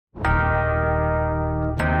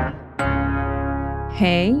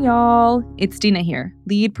Hey, y'all. It's Dina here,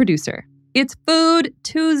 lead producer. It's Food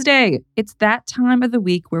Tuesday. It's that time of the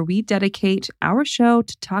week where we dedicate our show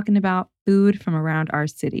to talking about food from around our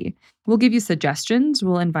city. We'll give you suggestions.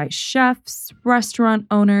 We'll invite chefs, restaurant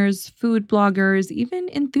owners, food bloggers, even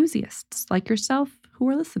enthusiasts like yourself who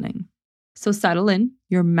are listening. So settle in.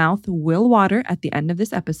 Your mouth will water at the end of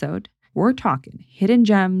this episode. We're talking hidden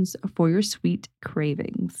gems for your sweet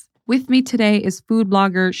cravings. With me today is food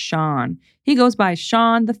blogger Sean. He goes by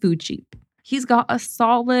Sean the Food Sheep. He's got a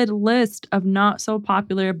solid list of not so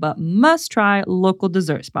popular but must-try local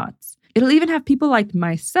dessert spots. It'll even have people like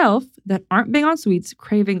myself that aren't big on sweets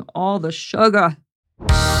craving all the sugar.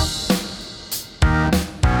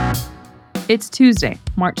 It's Tuesday,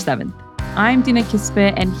 March 7th. I'm Dina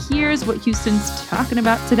Kispe, and here's what Houston's talking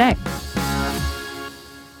about today.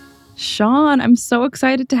 Sean, I'm so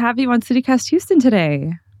excited to have you on CityCast Houston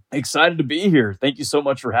today. Excited to be here. Thank you so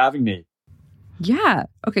much for having me. Yeah.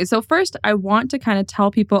 Okay, so first, I want to kind of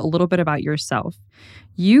tell people a little bit about yourself.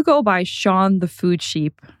 You go by Sean the Food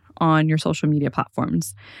Sheep on your social media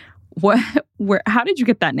platforms. How did you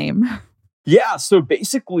get that name? Yeah, so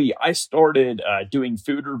basically I started doing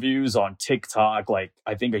food reviews on TikTok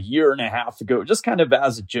I think a year and a half ago, just kind of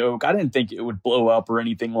as a joke. I didn't think it would blow up or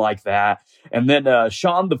anything like that. And then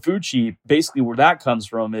Sean the Food Sheep, basically where that comes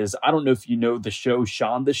from is, I don't know if you know the show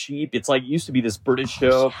Shaun the Sheep. It's it used to be this British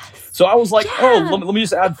show. Yes. So I was like, let me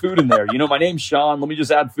just add food in there. You know, my name's Sean. Let me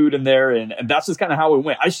just add food in there. And that's just kind of how it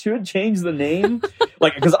went. I should change the name,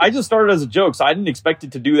 because I just started as a joke. So I didn't expect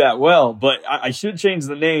it to do that well, but I should change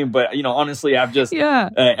the name. But, honestly, I've just,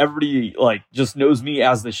 everybody just knows me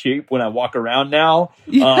as the sheep when I walk around now.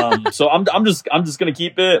 Yeah. So I'm just going to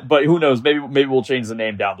keep it, but who knows? Maybe we'll change the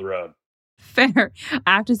name down the road. Fair.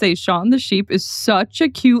 I have to say, Shaun the Sheep is such a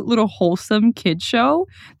cute little wholesome kid show.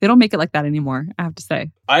 They don't make it like that anymore, I have to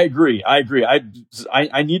say. I agree. I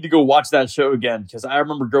need to go watch that show again, because I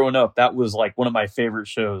remember growing up, that was one of my favorite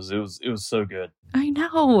shows. It was so good. I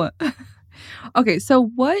know. Okay, so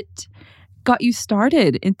what got you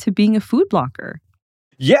started into being a food blogger?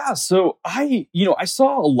 Yeah, so I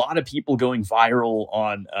saw a lot of people going viral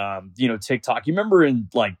on, TikTok. You remember in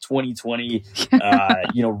 2020,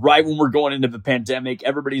 right when we're going into the pandemic,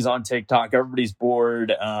 everybody's on TikTok, everybody's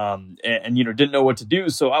bored, and didn't know what to do.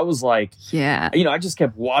 So I was like, I just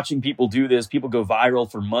kept watching people do this. People go viral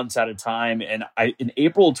for months at a time. And in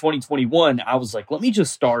April of 2021, I was like, let me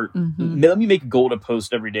just start. Mm-hmm. Let me make a goal to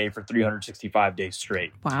post every day for 365 days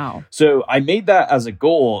straight. Wow. So I made that as a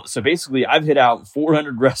goal. So basically I've hit out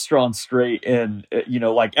 400 restaurants straight and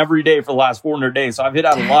every day for the last 400 days. So I've hit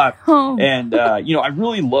out a lot. And I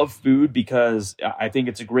really love food because I think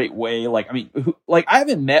it's a great way. I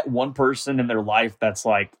haven't met one person in their life that's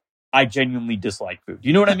I genuinely dislike food.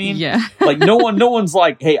 You know what I mean? Yeah. No one's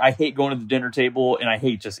like, hey, I hate going to the dinner table and I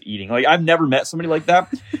hate just eating. I've never met somebody like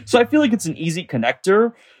that. So I feel like it's an easy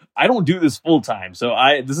connector. I don't do this full time. So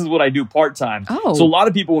this is what I do part time. Oh. So a lot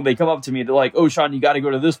of people, when they come up to me, they're like, oh, Sean, you got to go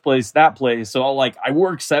to this place, that place. So I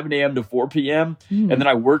work 7 a.m. to 4 p.m. And then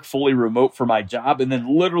I work fully remote for my job. And then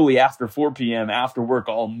literally after 4 p.m. after work,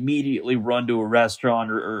 I'll immediately run to a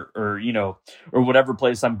restaurant or whatever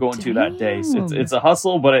place I'm going to that day. So it's a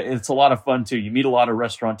hustle, but it's a lot of fun too. You meet a lot of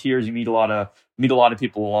restaurateurs, you meet a lot of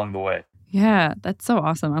people along the way. Yeah, that's so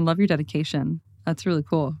awesome. I love your dedication. That's really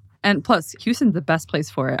cool. And plus, Houston's the best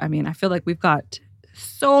place for it. I mean, I feel like we've got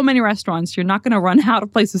so many restaurants. You're not going to run out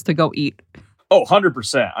of places to go eat. Oh,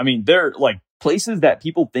 100%. I mean, they're places that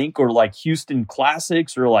people think are Houston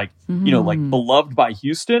classics or beloved by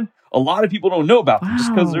Houston. A lot of people don't know about them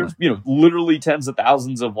just because there's, literally tens of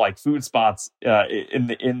thousands of food spots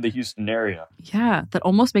in the Houston area. Yeah, that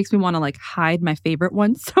almost makes me want to hide my favorite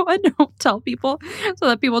ones so I don't tell people, so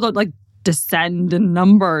that people don't descend in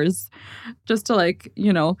numbers just to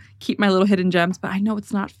keep my little hidden gems, but I know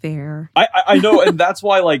it's not fair. I know, and that's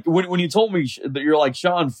why when you told me that you're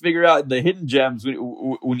Sean, figure out the hidden gems,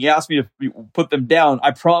 when you asked me to put them down,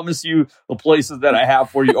 I promise you the places that I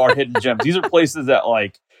have for you are hidden gems. These are places that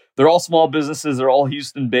they're all small businesses, they're all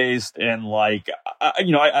Houston based, and I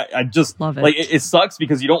just love it. It sucks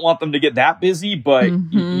because you don't want them to get that busy, but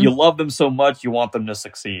you love them so much you want them to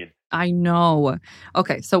succeed. I know.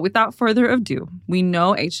 Okay, so without further ado, we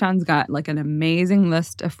know H-Town's got an amazing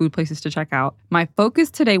list of food places to check out. My focus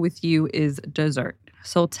today with you is dessert.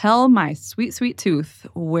 So tell my sweet, sweet tooth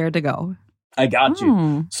where to go. I got you.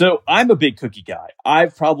 Oh, So I'm a big cookie guy.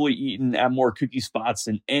 I've probably eaten at more cookie spots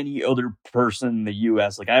than any other person in the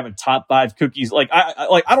U.S. Like I have a top 5 cookies.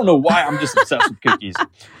 I don't know why I'm just obsessed with cookies.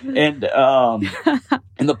 And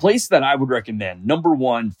and the place that I would recommend, number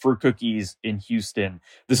one for cookies in Houston,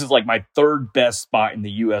 this is like my third best spot in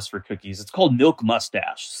the U.S. for cookies. It's called Milk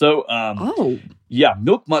Mustache. So oh, yeah,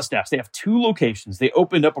 Milk Mustache. They have 2 locations. They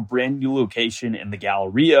opened up a brand new location in the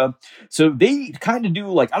Galleria. So they kind of do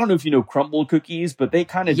like, I don't know if you know crumble cookies, but they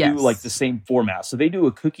kind of do like the yes. same format. So they do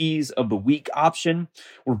a cookies of the week option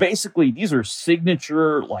where basically these are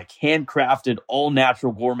signature, like handcrafted, all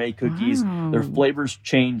natural gourmet cookies. Their Wow. flavors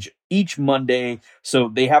change each Monday. So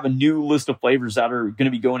they have a new list of flavors that are going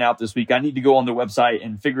to be going out this week. I need to go on their website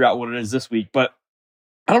and figure out what it is this week. But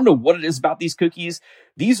I don't know what it is about these cookies.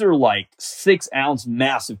 These are like 6-ounce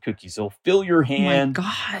massive cookies. They'll fill your Oh my hand.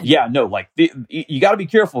 God. Yeah, no, like you got to be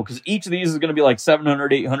careful because each of these is going to be like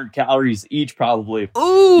 700, 800 calories each, probably.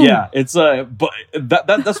 Ooh. Yeah, it's but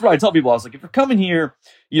that's what I tell people. I was like, if you're coming here,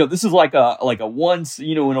 this is like a once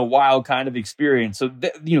in a while kind of experience. So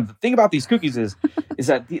the thing about these cookies is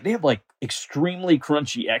that they have like extremely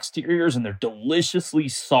crunchy exteriors and they're deliciously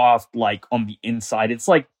soft like on the inside.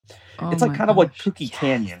 Oh It's like my kind of like gosh. cookie Yes.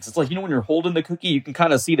 canyons. It's like, when you're holding the cookie, you can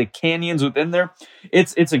kind of see the canyons within there.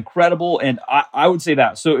 It's incredible. And I would say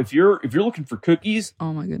that. So if you're looking for cookies,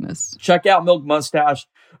 Oh my goodness. check out Milk Mustache.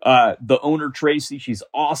 The owner, Tracy, she's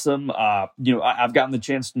awesome. I've gotten the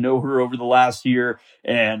chance to know her over the last year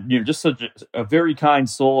and, just such a very kind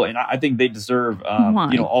soul. And I think they deserve, Oh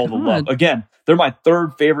my all the love. God. Again, they're my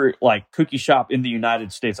third favorite, like cookie shop in the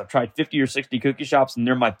United States. I've tried 50 or 60 cookie shops and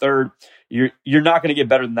they're my third. You're not going to get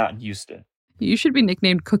better than that in Houston. You should be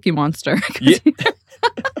nicknamed Cookie Monster. 'Cause Yeah.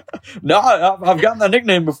 No, I've gotten that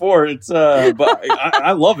nickname before. It's but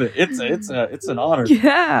I love it. It's an honor.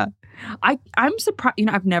 Yeah. I'm surprised.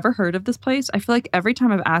 I've never heard of this place. I feel like every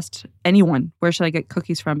time I've asked anyone where should I get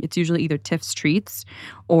cookies from, it's usually either Tiff's Treats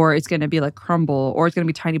or it's going to be like Crumble or it's going to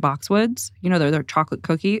be Tiny Boxwoods. They're chocolate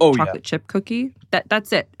cookie, Oh, yeah. chocolate chip cookie.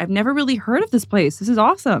 That's it. I've never really heard of this place. This is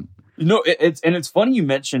awesome. It's funny you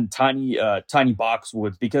mentioned Tiny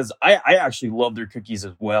Boxwoods because I actually love their cookies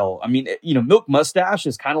as well. I mean, Milk Mustache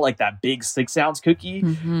is kind of like that big 6-ounce cookie.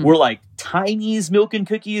 Mhm. We're like Tiny's Milk and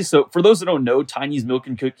Cookies. So for those that don't know, Tiny's Milk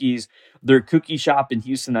and Cookies, their cookie shop in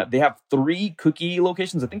Houston, they have 3 cookie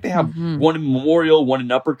locations. I think they have Mhm. one in Memorial, one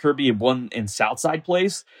in Upper Kirby, and one in Southside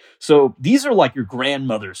Place. So these are like your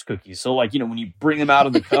grandmother's cookies. So like, when you bring them out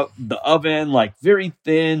of the oven, like very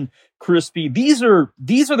thin, crispy. These are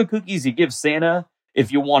the cookies you give Santa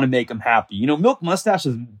if you want to make him happy. Milk Mustache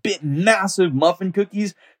is massive muffin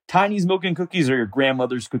cookies. Tiny's Milk and Cookies are your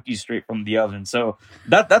grandmother's cookies straight from the oven. So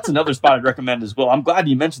that's another spot I'd recommend as well. I'm glad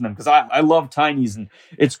you mentioned them because I love Tiny's and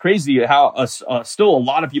it's crazy how still a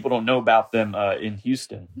lot of people don't know about them in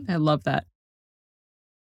Houston. I love that.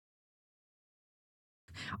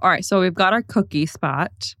 All right. So we've got our cookie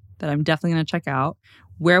spot that I'm definitely going to check out.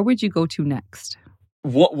 Where would you go to next?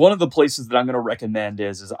 One of the places that I'm going to recommend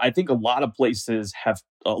is I think a lot of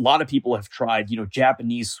people have tried,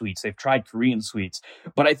 Japanese sweets. They've tried Korean sweets,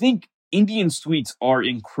 but I think Indian sweets are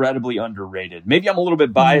incredibly underrated. Maybe I'm a little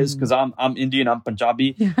bit biased because I'm Indian, I'm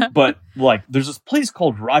Punjabi, Yeah. but like there's this place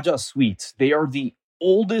called Raja Sweets. They are the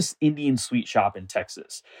oldest Indian sweet shop in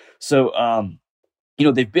Texas. So,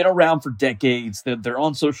 they've been around for decades. They're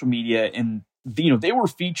on social media and they were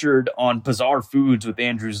featured on Bizarre Foods with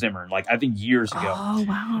Andrew Zimmern, like I think years ago. Oh,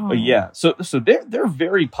 wow. But yeah, so they're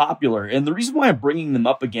very popular, and the reason why I'm bringing them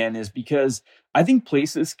up again is because I think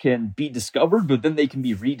places can be discovered, but then they can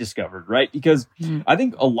be rediscovered, right? Because Mm. I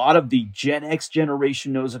think a lot of the Gen X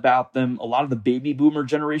generation knows about them, a lot of the baby boomer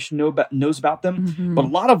generation knows about them, Mhm. but a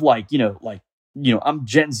lot of I'm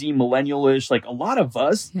Gen Z millennial-ish, like a lot of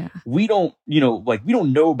us, Yeah. we don't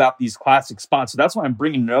know about these classic spots. So that's why I'm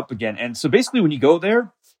bringing it up again. And so basically when you go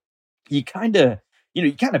there, you kind of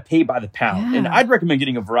pay by the pound. And Yeah. I'd recommend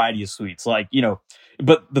getting a variety of sweets,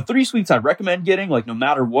 but the 3 sweets I recommend getting, like no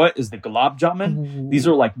matter what, is the gulab jamun. These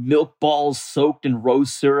are like milk balls soaked in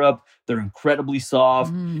rose syrup. They're incredibly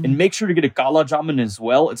soft. Mm. And make sure to get a gulab jamun as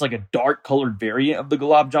well. It's like a dark colored variant of the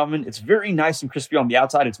gulab jamun. It's very nice and crispy on the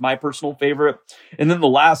outside. It's my personal favorite. And then the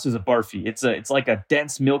last is a barfi. It's like a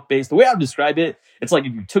dense milk base. The way I would describe it, it's like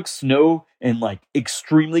if you took snow and like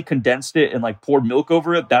extremely condensed it and like poured milk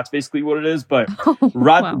over it. That's basically what it is. But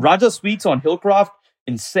Wow. Raja Sweets on Hillcroft,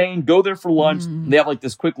 insane. Go there for lunch. Mm. They have like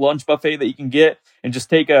this quick lunch buffet that you can get and just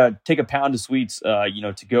take a pound of sweets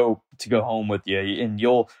to go home with you, and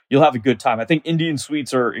you'll have a good time. I think Indian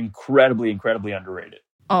sweets are incredibly underrated.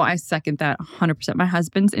 Oh, I second that 100%. My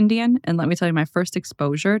husband's Indian, and let me tell you, my first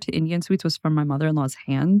exposure to Indian sweets was from my mother-in-law's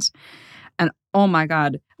hands. And oh my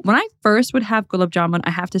God, when I first would have gulab jamun, I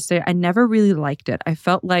have to say, I never really liked it. I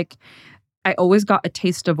felt like I always got a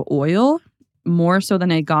taste of oil more so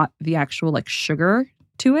than I got the actual like sugar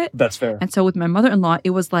to it. That's fair. And so with my mother-in-law, it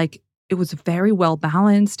was very well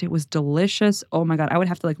balanced. It was delicious. Oh my God. I would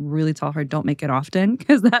have to like really tell her, don't make it often,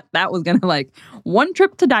 because that was gonna like one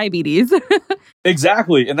trip to diabetes.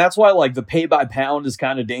 Exactly. And that's why like the pay by pound is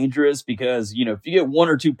kind of dangerous, because, you know, if you get 1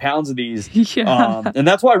 or 2 pounds of these, Yeah. and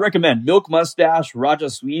that's why I recommend Milk Mustache,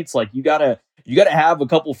 Raja Sweets. Like you gotta have a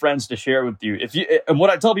couple friends to share with you. And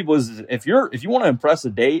what I tell people is if you want to impress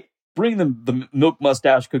a date, bring them the Milk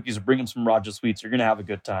Mustache cookies or bring them some Raja Sweets. You're going to have a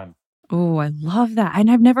good time. Oh, I love that. And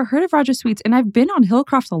I've never heard of Raja Sweets. And I've been on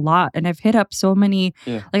Hillcroft a lot. And I've hit up so many,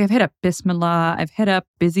 like I've hit up Bismillah. I've hit up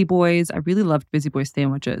Busy Boys. I really loved Busy Boys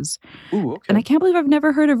sandwiches. Ooh, okay. And I can't believe I've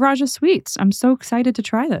never heard of Raja Sweets. I'm so excited to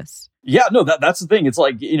try this. Yeah, no, that's the thing. It's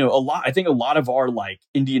like, you know, I think a lot of our like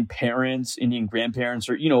Indian parents, Indian grandparents,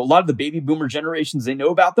 or, you know, a lot of the baby boomer generations, they know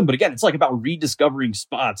about them. But again, it's like about rediscovering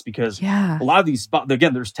spots, because a lot of these spots,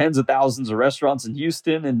 again, there's tens of thousands of restaurants in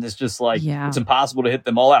Houston, and it's just like, it's impossible to hit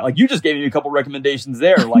them all out. Like you just gave me a couple recommendations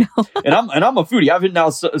there. Like, and I'm a foodie. I've hit now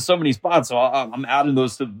so many spots. So I'm adding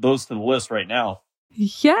those to the list right now.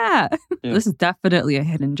 Yeah. This is definitely a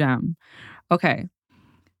hidden gem. Okay.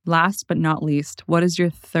 Last but not least, what is your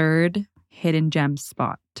third hidden gem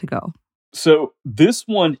spot to go? So this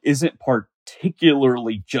one isn't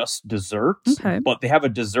particularly just desserts, but they have a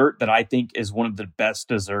dessert that I think is one of the best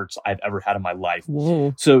desserts I've ever had in my life.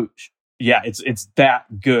 Whoa. So yeah, it's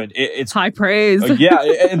that good. It's high praise. Yeah.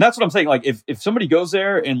 And that's what I'm saying. Like if somebody goes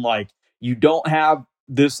there and like you don't have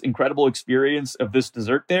this incredible experience of this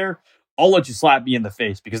dessert there, I'll let you slap me in the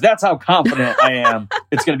face, because that's how confident I am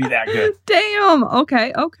it's going to be that good. Damn.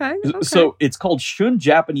 Okay. So it's called Shun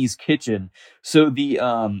Japanese Kitchen. So the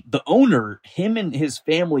owner, him and his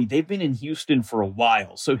family, they've been in Houston for a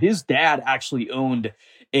while. So his dad actually owned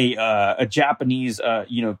a Japanese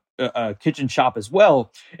kitchen shop as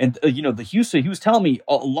well. And he was telling me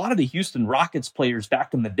a lot of the Houston Rockets players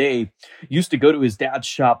back in the day used to go to his dad's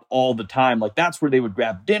shop all the time. Like that's where they would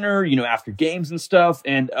grab dinner, you know, after games and stuff.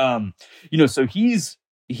 And so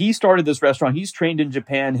he started this restaurant. He's trained in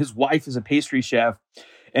Japan. His wife is a pastry chef.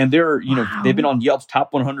 And they've been on Yelp's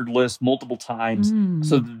top 100 list multiple times.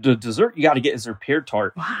 So the dessert you got to get is their pear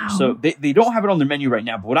tart. Wow. So they don't have it on their menu right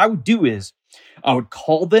now. But what I would do is I would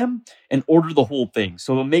call them and order the whole thing.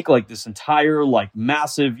 So they'll make like this entire like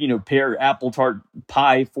massive, pear apple tart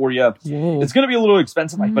pie for you. Whoa. It's going to be a little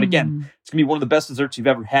expensive, but again, it's going to be one of the best desserts you've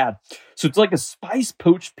ever had. So it's like a spice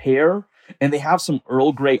poached pear, and they have some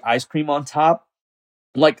Earl Grey ice cream on top.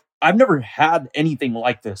 Like I've never had anything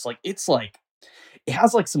like this. Like it's like, it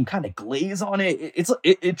has like some kind of glaze on it.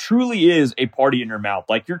 It truly is a party in your mouth.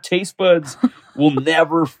 Like your taste buds will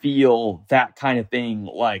never feel that kind of thing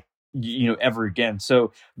like, ever again.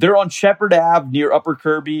 So they're on Shepherd Ave near Upper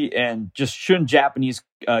Kirby, and just Shun Japanese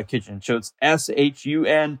Kitchen. So it's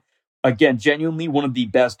SHUN. Again, genuinely one of the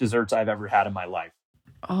best desserts I've ever had in my life.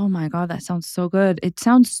 Oh my God, that sounds so good. It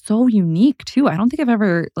sounds so unique too. I don't think I've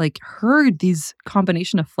ever like heard these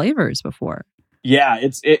combination of flavors before. Yeah,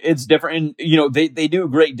 it's different. And, they do a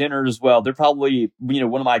great dinner as well. They're probably,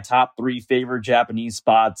 one of my top 3 favorite Japanese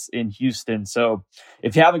spots in Houston. So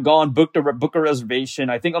if you haven't gone, book a reservation.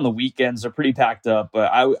 I think on the weekends they're pretty packed up,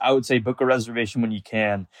 but I would say book a reservation when you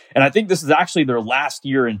can. And I think this is actually their last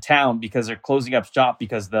year in town, because they're closing up shop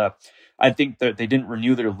because I think that they didn't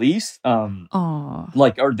renew their lease.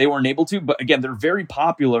 Or they weren't able to. But again, they're very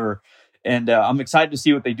popular, and I'm excited to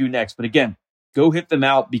see what they do next. But again, go hit them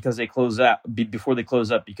out before they close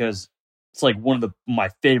up, because it's like one of my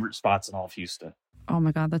favorite spots in all of Houston. Oh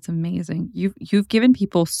my God, that's amazing. You've given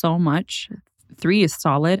people so much. 3 is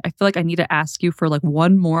solid. I feel like I need to ask you for like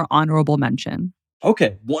one more honorable mention.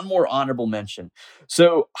 Okay, one more honorable mention.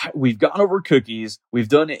 So we've gone over cookies. We've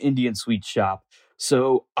done an Indian sweet shop.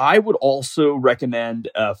 So I would also recommend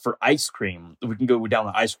for ice cream, we can go down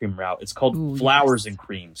the ice cream route. It's called Flowers and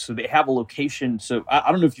Cream. So they have a location. So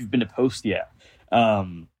I don't know if you've been to Post yet.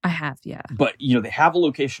 I have, yeah. But they have a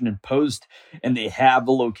location in Post, and they have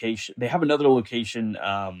another location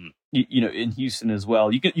in Houston as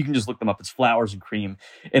well. You can just look them up. It's Flowers and Cream.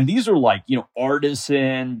 And these are like,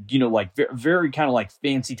 artisan, like very, very kind of like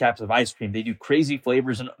fancy types of ice cream. They do crazy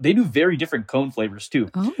flavors, and they do very different cone flavors too.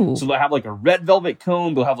 Oh. So they'll have like a red velvet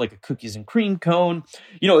cone. They'll have like a cookies and cream cone.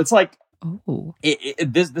 It's like,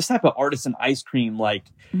 this type of artisan ice cream, like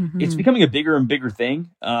it's becoming a bigger and bigger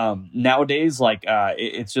thing nowadays. Like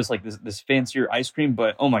it's just like this fancier ice cream,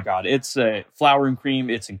 but oh my God, it's flour and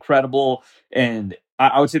cream. It's incredible. And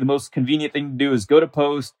I would say the most convenient thing to do is go to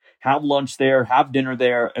Post, have lunch there, have dinner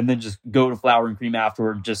there, and then just go to Flour and Cream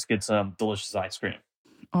afterward and just get some delicious ice cream.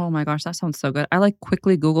 Oh my gosh, that sounds so good. I like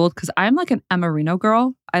quickly Googled because I'm like an Emarino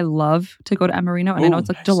girl. I love to go to Emarino, and I know it's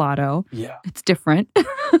like gelato. Yeah. It's different.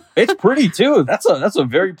 It's pretty too. That's a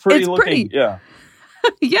very pretty It's looking. pretty. Yeah.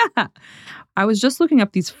 Yeah. I was just looking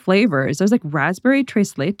up these flavors. There's like raspberry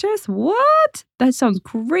tres leches. What? That sounds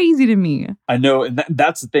crazy to me. I know. And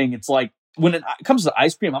that's the thing. It's like when it comes to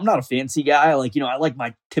ice cream, I'm not a fancy guy. Like, I like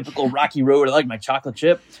my typical Rocky Road. I like my chocolate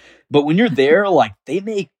chip. But when you're there, like they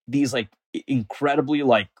make these like incredibly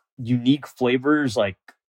like unique flavors, like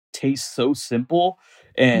taste so simple.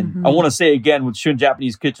 And I want to say again with Shun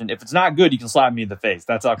Japanese Kitchen, if it's not good, you can slap me in the face.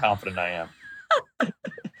 That's how confident I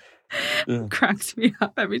am. Cracks me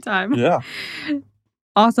up every time. Yeah.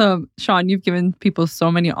 Awesome. Sean, you've given people so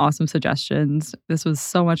many awesome suggestions. This was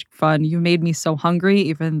so much fun. You made me so hungry,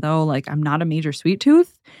 even though like I'm not a major sweet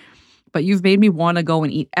tooth, but you've made me want to go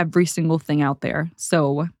and eat every single thing out there.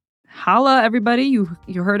 So holla, everybody. You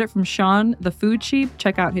heard it from Sean, the Food Sheep.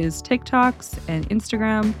 Check out his TikToks and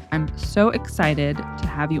Instagram. I'm so excited to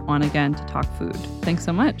have you on again to talk food. Thanks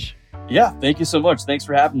so much. Yeah, thank you so much. Thanks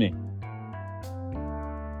for having me.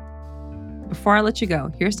 Before I let you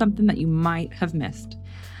go, here's something that you might have missed.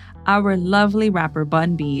 Our lovely rapper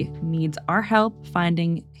Bun B needs our help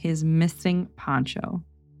finding his missing poncho.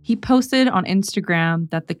 He posted on Instagram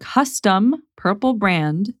that the custom purple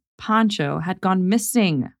brand poncho had gone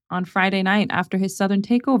missing on Friday night after his Southern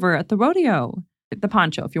takeover at the rodeo. The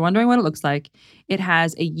poncho, if you're wondering what it looks like, it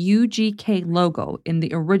has a UGK logo in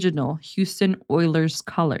the original Houston Oilers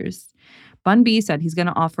colors. Bun B said he's going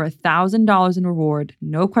to offer $1,000 in reward,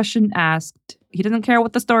 no question asked. He doesn't care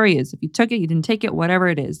what the story is. If you took it, you didn't take it, whatever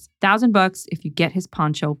it is. $1,000 if you get his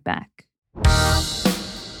poncho back.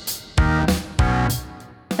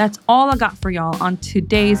 That's all I got for y'all on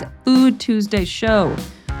today's Food Tuesday show.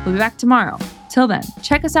 We'll be back tomorrow. Till then,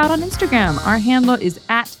 check us out on Instagram. Our handle is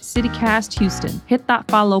 @CityCastHouston. Hit that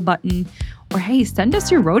follow button, or hey, send us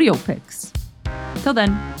your rodeo pics. Till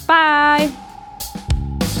then, bye.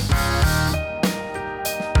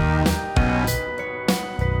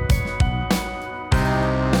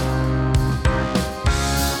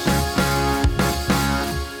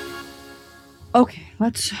 Okay,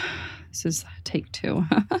 this is take 2.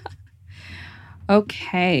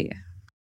 Okay.